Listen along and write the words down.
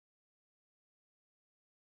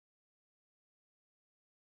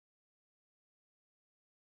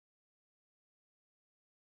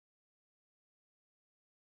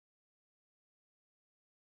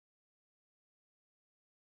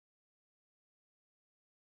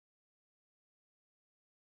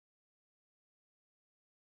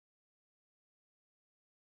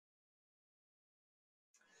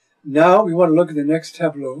Now we want to look at the next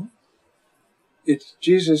tableau. It's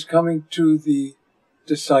Jesus coming to the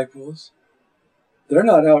disciples. They're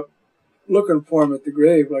not out looking for him at the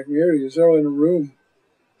grave like Mary is. They're all in a room.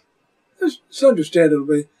 It's understandable.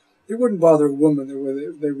 They wouldn't bother a woman.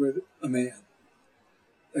 They were a man.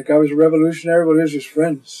 That guy was a revolutionary, but here's his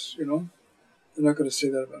friends, you know. They're not going to say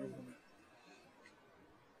that about a woman.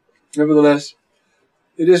 Nevertheless,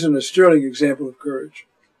 it isn't a sterling example of courage.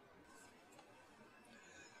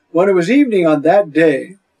 When it was evening on that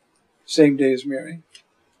day, same day as Mary,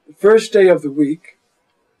 the first day of the week,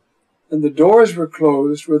 and the doors were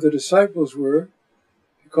closed where the disciples were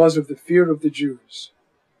because of the fear of the Jews.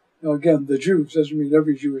 Now again, the Jews doesn't mean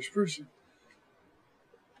every Jewish person,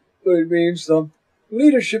 but it means the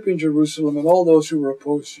leadership in Jerusalem and all those who were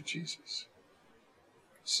opposed to Jesus.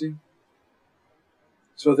 See?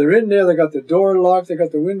 So they're in there, they got the door locked, they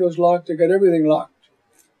got the windows locked, they got everything locked.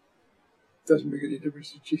 Doesn't make any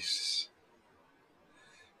difference to Jesus.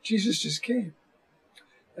 Jesus just came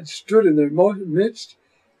and stood in their midst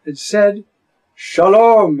and said,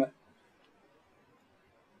 Shalom.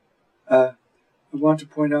 I want to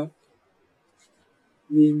point out,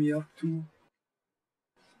 Nimiatu.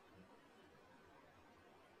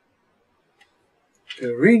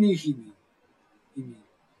 Erini himi.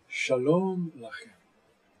 Shalom lachem.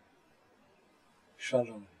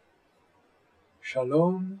 Shalom.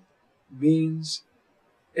 Shalom means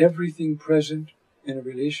everything present in a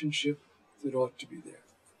relationship that ought to be there.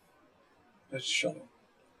 That's shalom.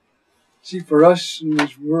 See, for us in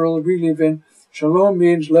this world we live in, shalom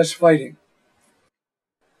means less fighting.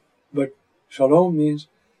 But shalom means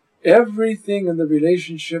everything in the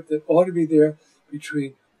relationship that ought to be there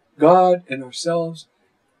between God and ourselves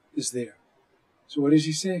is there. So what is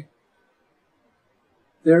he saying?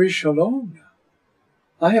 There is shalom now.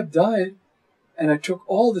 I have died, and I took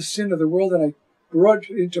all the sin of the world and I brought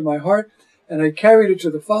it into my heart, and I carried it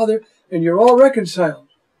to the Father, and you're all reconciled.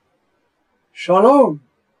 Shalom.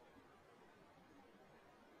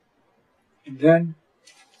 And then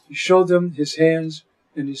he showed them his hands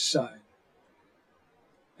and his side.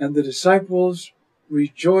 And the disciples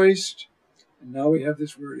rejoiced, and now we have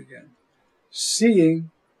this word again,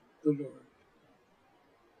 seeing the Lord.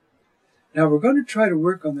 Now we're going to try to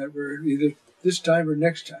work on that word either this time or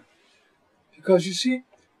next time. Because you see,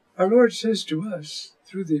 our Lord says to us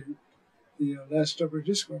through the Last Supper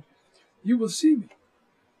discourse, you will see me.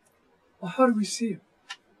 Well, how do we see him?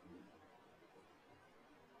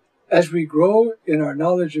 As we grow in our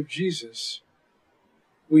knowledge of Jesus,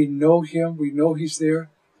 we know him, we know he's there,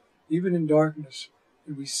 even in darkness,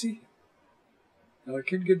 and we see him. Now it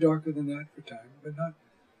can get darker than that for time, but not,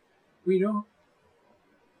 we know.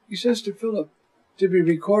 He says to Philip, to be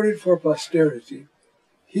recorded for posterity,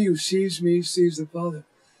 he who sees me sees the Father.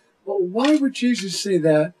 Well, why would Jesus say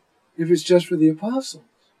that if it's just for the apostles?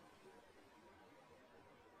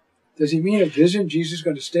 Does he mean a vision? Jesus is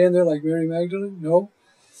going to stand there like Mary Magdalene? No.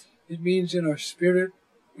 It means in our spirit,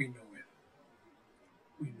 we know him.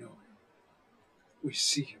 We know him. We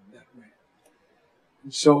see him that way.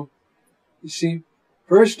 And so, you see,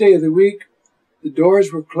 first day of the week, the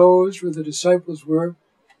doors were closed where the disciples were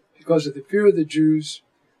because of the fear of the Jews.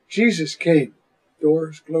 Jesus came.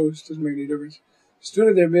 Doors closed, doesn't make any difference. Stood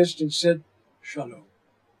in their midst and said, Shalom.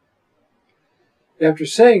 After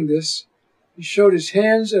saying this, he showed his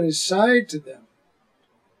hands and his side to them.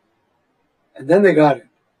 And then they got it.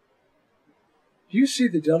 Do you see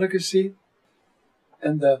the delicacy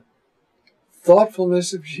and the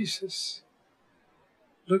thoughtfulness of Jesus?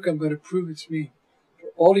 Look, I'm going to prove it's me. For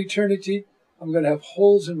all eternity, I'm going to have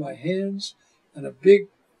holes in my hands and a big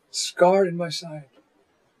scar in my side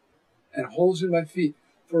and holes in my feet.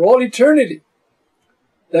 For all eternity.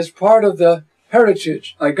 That's part of the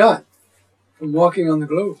heritage I got from walking on the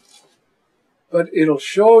globe. But it'll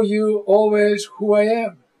show you always who I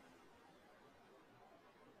am.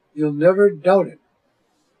 You'll never doubt it.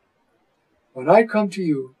 When I come to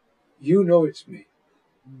you, you know it's me.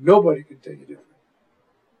 Nobody can tell you different.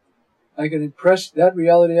 I can impress that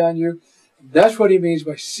reality on you. That's what he means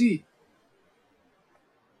by see.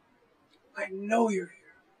 I know you're here.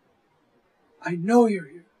 I know you're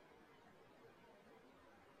here.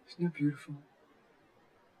 Isn't that beautiful?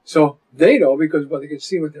 So they know because they can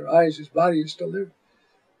see with their eyes, his body is still there.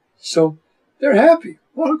 So they're happy.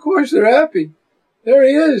 Well, of course they're happy. There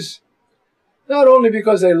he is. Not only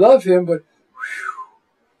because they love him, but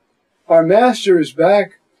our master is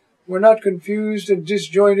back. We're not confused and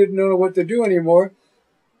disjointed and don't know what to do anymore.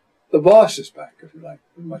 The boss is back, if you like.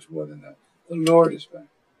 Much more than that. The Lord is back.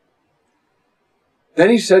 Then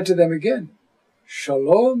he said to them again,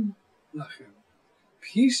 Shalom lachem.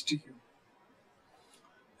 Peace to you.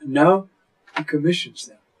 And now he commissions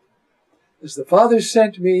them. As the Father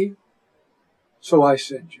sent me, so I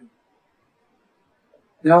send you.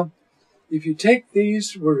 Now, if you take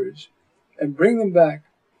these words and bring them back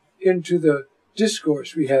into the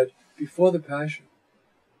discourse we had before the Passion,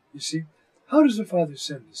 you see, how does the Father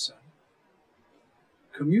send the Son?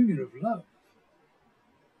 Communion of love.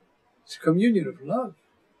 It's a communion of love.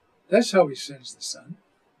 That's how he sends the Son.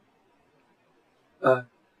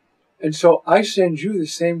 And so I send you the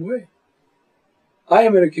same way. I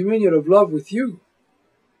am in a communion of love with you.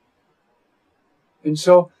 And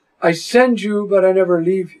so I send you, but I never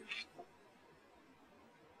leave you.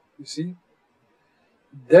 You see?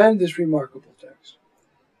 Then this remarkable text.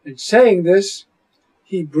 In saying this,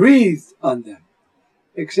 he breathed on them.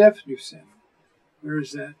 Except Nusen. Where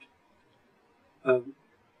is that?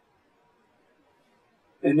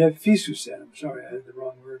 Enephysusen. I'm sorry, I had the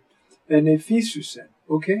wrong word. Enephysusen.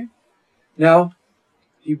 Okay? Now,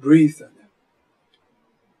 he breathed on them.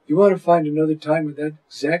 You want to find another time when that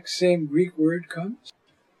exact same Greek word comes?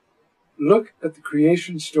 Look at the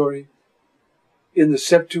creation story in the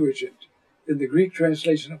Septuagint, in the Greek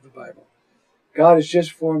translation of the Bible. God has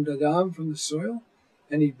just formed Adam from the soil,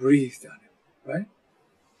 and he breathed on him, right?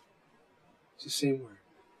 It's the same word.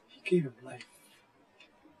 He gave him life.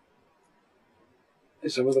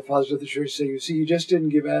 And some of the fathers of the church say, you see, he just didn't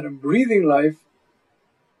give Adam breathing life,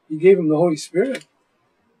 he gave him the Holy Spirit.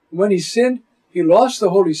 When he sinned, he lost the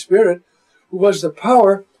Holy Spirit, who was the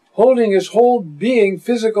power holding his whole being,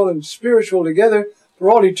 physical and spiritual, together for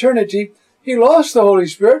all eternity. He lost the Holy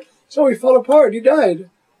Spirit, so he fell apart, he died.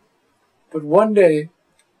 But one day,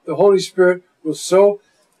 the Holy Spirit will so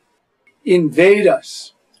invade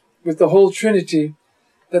us with the whole Trinity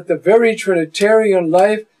that the very Trinitarian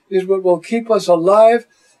life is what will keep us alive,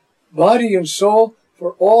 body and soul,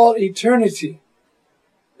 for all eternity.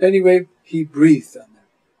 Anyway, he breathed on them.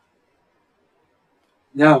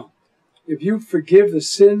 Now, if you forgive the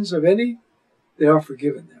sins of any, they are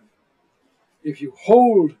forgiven them. If you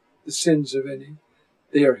hold the sins of any,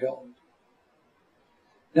 they are held.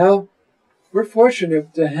 Now, we're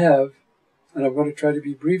fortunate to have, and I'm going to try to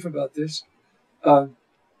be brief about this,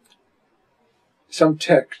 some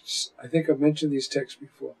texts. I think I've mentioned these texts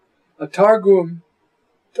before. A Targum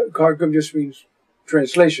just means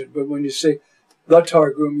translation, but when you say the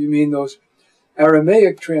Targum, you mean those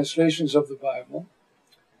Aramaic translations of the Bible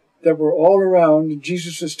that were all around in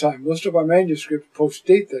Jesus' time. Most of our manuscripts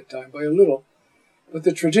post-date that time by a little, but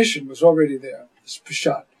the tradition was already there. It's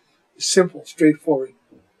Peshat. It's simple, straightforward,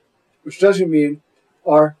 which doesn't mean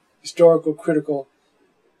our historical, critical,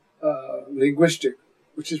 linguistic,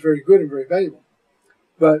 which is very good and very valuable.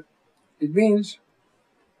 But it means,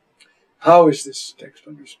 how is this text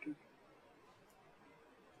understood?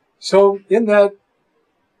 So, in that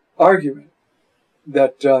argument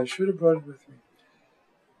that I should have brought it with me.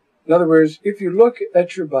 In other words, if you look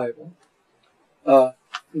at your Bible,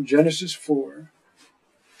 in Genesis 4,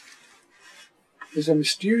 there's a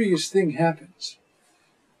mysterious thing happens.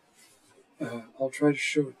 I'll try to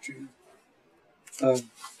show it to you.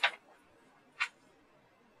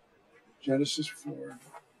 Genesis 4.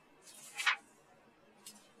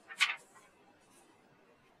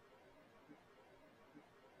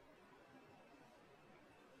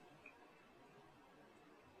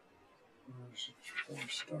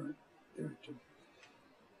 Start there too.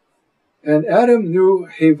 And Adam knew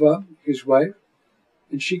Hava, his wife,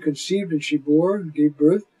 and she conceived and she bore and gave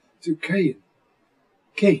birth to Cain.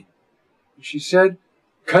 And she said,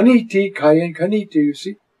 Kaniti, Cain, Kaniti, you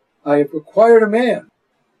see, I have acquired a man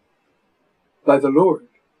by the Lord.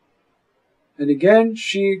 And again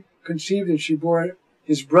she conceived and she bore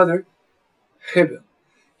his brother Hebel.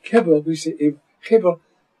 Hebel, we say, Hebel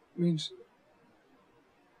means,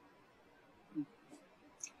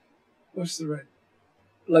 what's the right?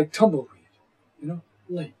 Like tumbleweed,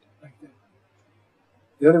 light, like that.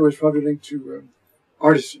 The other was probably linked to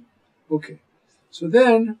artisan. Okay. So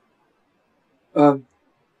then,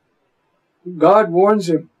 God warns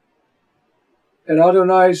him. And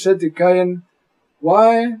Adonai said to Cain,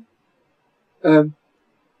 why are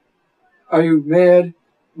you mad?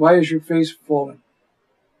 Why is your face fallen?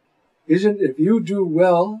 Isn't, if you do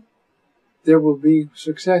well, there will be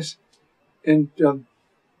success. And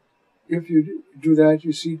if you do that,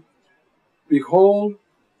 you see, behold,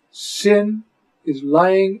 sin is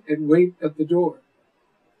lying at wait at the door.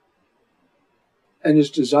 And his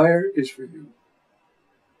desire is for you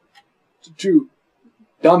to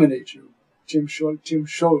dominate you. Timshol.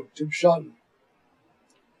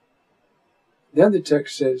 Then the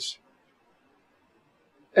text says,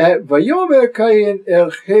 Vayomer Cain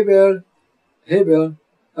el Hebel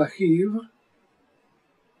Achiv,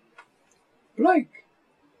 blank.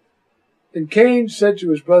 And Cain said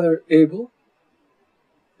to his brother Abel,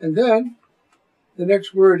 and then the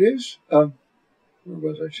next word is, where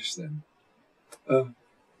was I just then? Brother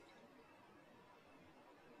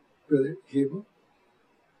Abel.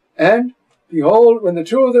 And behold, when the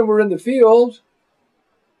two of them were in the field,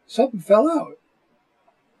 something fell out.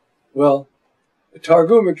 Well, a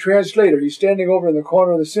Targumic translator, he's standing over in the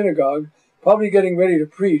corner of the synagogue, probably getting ready to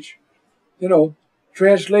preach. You know,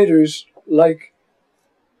 translators like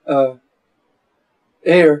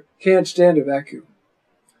air can't stand a vacuum.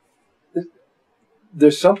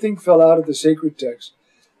 There's something fell out of the sacred text,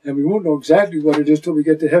 and we won't know exactly what it is till we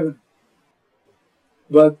get to heaven.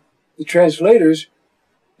 But the translators,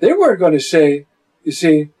 they weren't going to say, you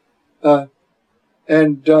see,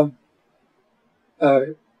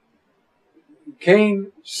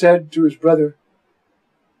 Cain said to his brother,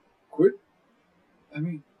 quit. I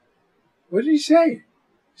mean, what did he say?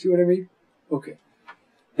 See what I mean? Okay.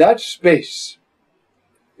 That space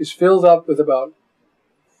is filled up with about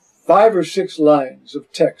 5 or 6 lines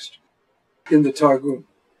of text in the Targum.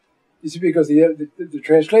 You see, because the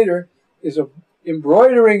translator is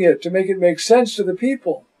embroidering it to make it make sense to the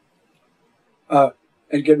people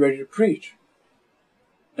and get ready to preach.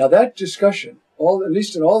 Now that discussion, at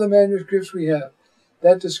least in all the manuscripts we have,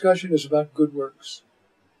 that discussion is about good works.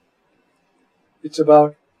 It's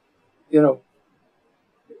about,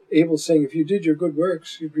 Abel saying, if you did your good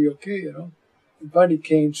works, you'd be okay, And finally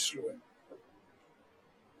Cain slew him.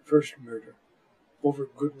 First murder over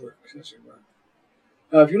good works, as it were.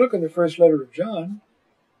 Now, if you look in the first letter of John,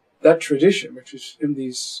 that tradition, which is in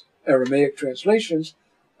these Aramaic translations,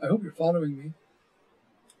 I hope you're following me.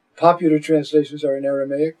 Popular translations are in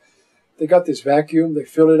Aramaic. They got this vacuum, they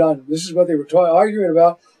fill it on. This is what they were arguing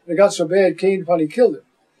about. And it got so bad, Cain finally killed him.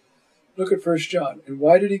 Look at 1 John. And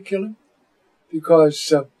why did he kill him?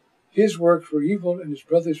 Because his works were evil and his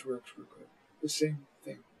brother's works were good. The same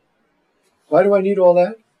thing. Why do I need all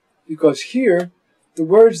that? Because here, the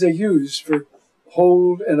words they use for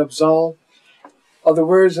hold and absolve are the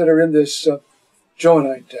words that are in this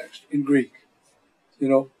Johannine text in Greek.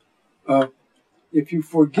 If you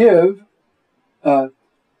forgive,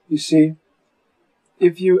 you see,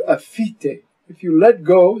 if you aphite, if you let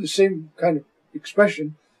go, the same kind of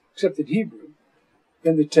expression, except in Hebrew,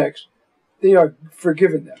 in the text, they are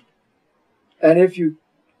forgiven them. And if you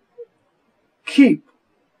keep,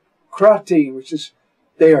 kratin, which is,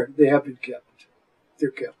 they have been kept.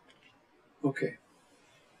 They're kept. Okay.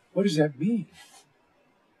 What does that mean?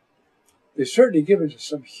 They've certainly given us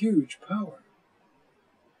some huge power.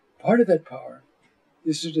 Part of that power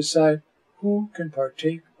is to decide who can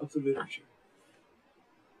partake of the liturgy.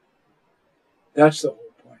 That's the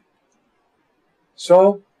whole point.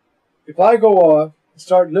 So, if I go off and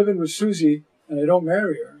start living with Susie and I don't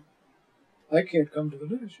marry her, I can't come to the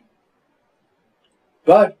liturgy.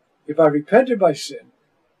 But if I repent of my sin,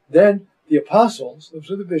 then the apostles,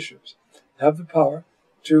 those are the bishops, have the power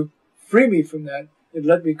to free me from that and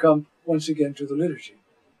let me come once again to the liturgy.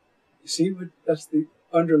 You see, that's the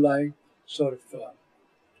underlying sort of thought.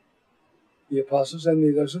 The apostles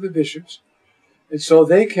and those are the bishops. And so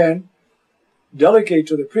they can delegate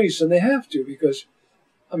to the priests, and they have to, because,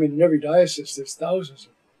 in every diocese there's thousands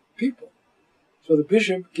of people. So the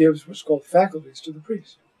bishop gives what's called faculties to the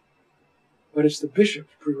priest. But it's the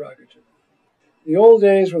bishop's prerogative. In the old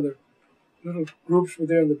days, when the little groups were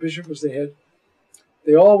there and the bishop was the head,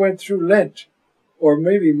 they all went through Lent, or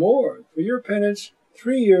maybe more, for your penance,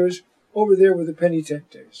 3 years over there with the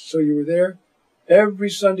penitentes. So you were there every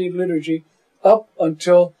Sunday liturgy up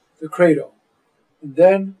until the credo. And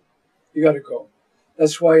then you got to go.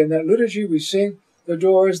 That's why in that liturgy we sing, the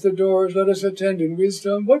doors, let us attend in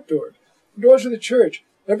wisdom. What doors? The doors of the church.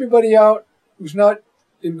 Everybody out who's not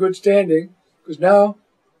in good standing, because now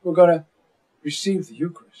we're going to receive the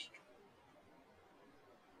Eucharist.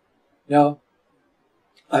 Now,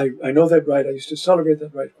 I know that rite. I used to celebrate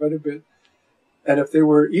that rite quite a bit. And if there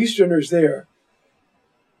were Easterners there,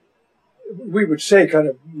 we would say kind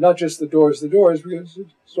of, not just the doors, because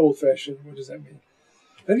it's old-fashioned. What does that mean?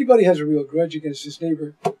 If anybody has a real grudge against his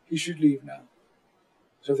neighbor, he should leave now.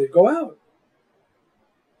 So they'd go out.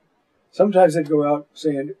 Sometimes they'd go out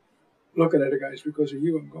saying, looking at the guys, because of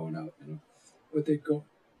you, I'm going out. But they'd go.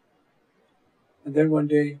 And then one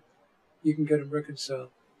day, you can get him reconciled.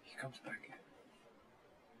 He comes back in.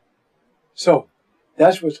 So,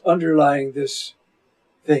 that's what's underlying this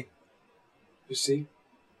thing. You see?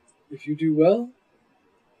 If you do well,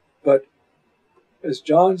 but as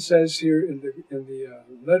John says here in the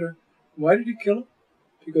letter, why did he kill him?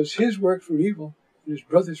 Because his works were evil and his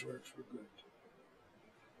brother's works were good.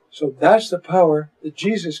 So that's the power that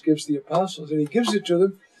Jesus gives the apostles, and he gives it to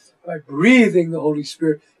them by breathing the Holy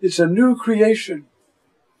Spirit. It's a new creation.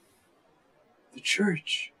 The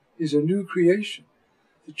church is a new creation.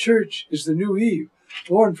 The church is the new Eve,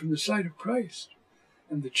 born from the side of Christ.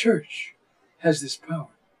 And the church has this power.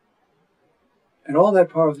 And all that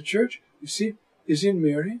power of the church, you see, is in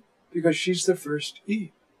Mary, because she's the first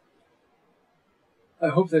Eve. I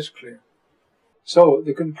hope that's clear. So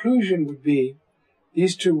the conclusion would be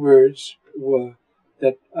these two words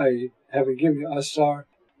that I haven't given you, Asar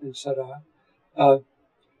and Sarah.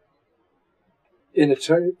 In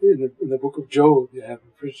the book of Job, you have,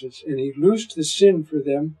 for instance, and he loosed the sin for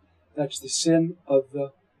them, that's the sin of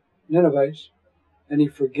the Ninevites, and he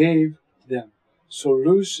forgave them. So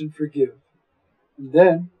loose and forgive. And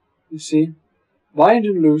then, you see, bind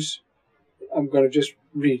and loose, I'm going to just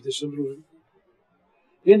read this a little.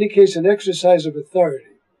 Indicates an exercise of authority,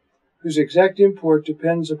 whose exact import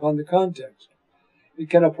depends upon the context. It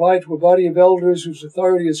can apply to a body of elders whose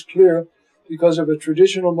authority is clear because of a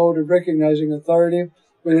traditional mode of recognizing authority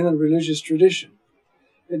within a religious tradition.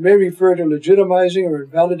 It may refer to legitimizing or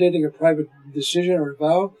invalidating a private decision or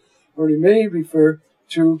vow, or it may refer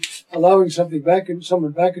to allowing someone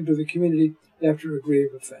back into the community after a grave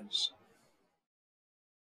offense.